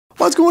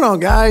What's going on,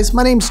 guys?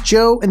 My name's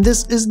Joe, and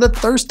this is the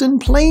Thurston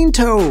Plain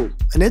Toe,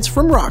 and it's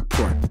from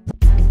Rockport.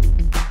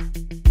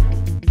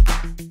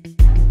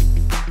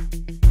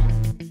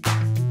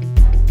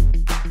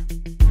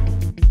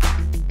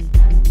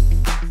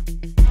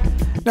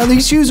 Now,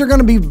 these shoes are going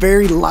to be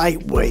very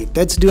lightweight.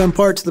 That's due in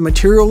part to the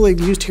material they've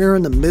used here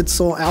in the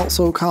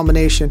midsole-outsole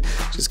combination.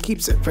 Just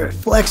keeps it very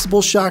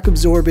flexible, shock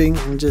absorbing,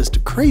 and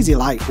just crazy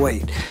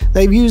lightweight.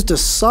 They've used a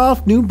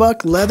soft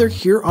nubuck leather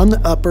here on the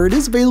upper. It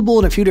is available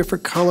in a few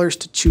different colors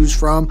to choose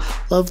from.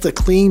 Love the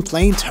clean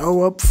plain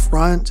toe up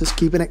front, just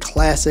keeping it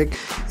classic.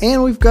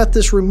 And we've got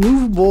this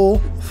removable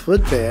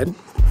footbed.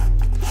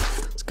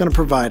 It's going to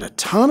provide a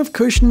ton of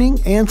cushioning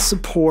and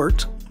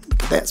support.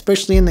 That,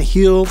 especially in the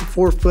heel, the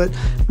forefoot.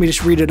 Let me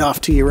just read it off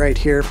to you right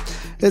here.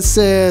 It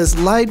says,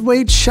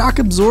 lightweight,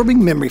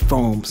 shock-absorbing memory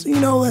foams. You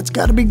know, that's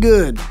got to be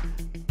good.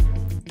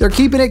 They're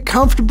keeping it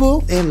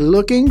comfortable and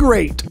looking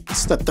great.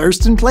 It's the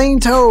Thurston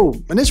Plain Toe,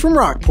 and it's from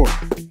Rockport.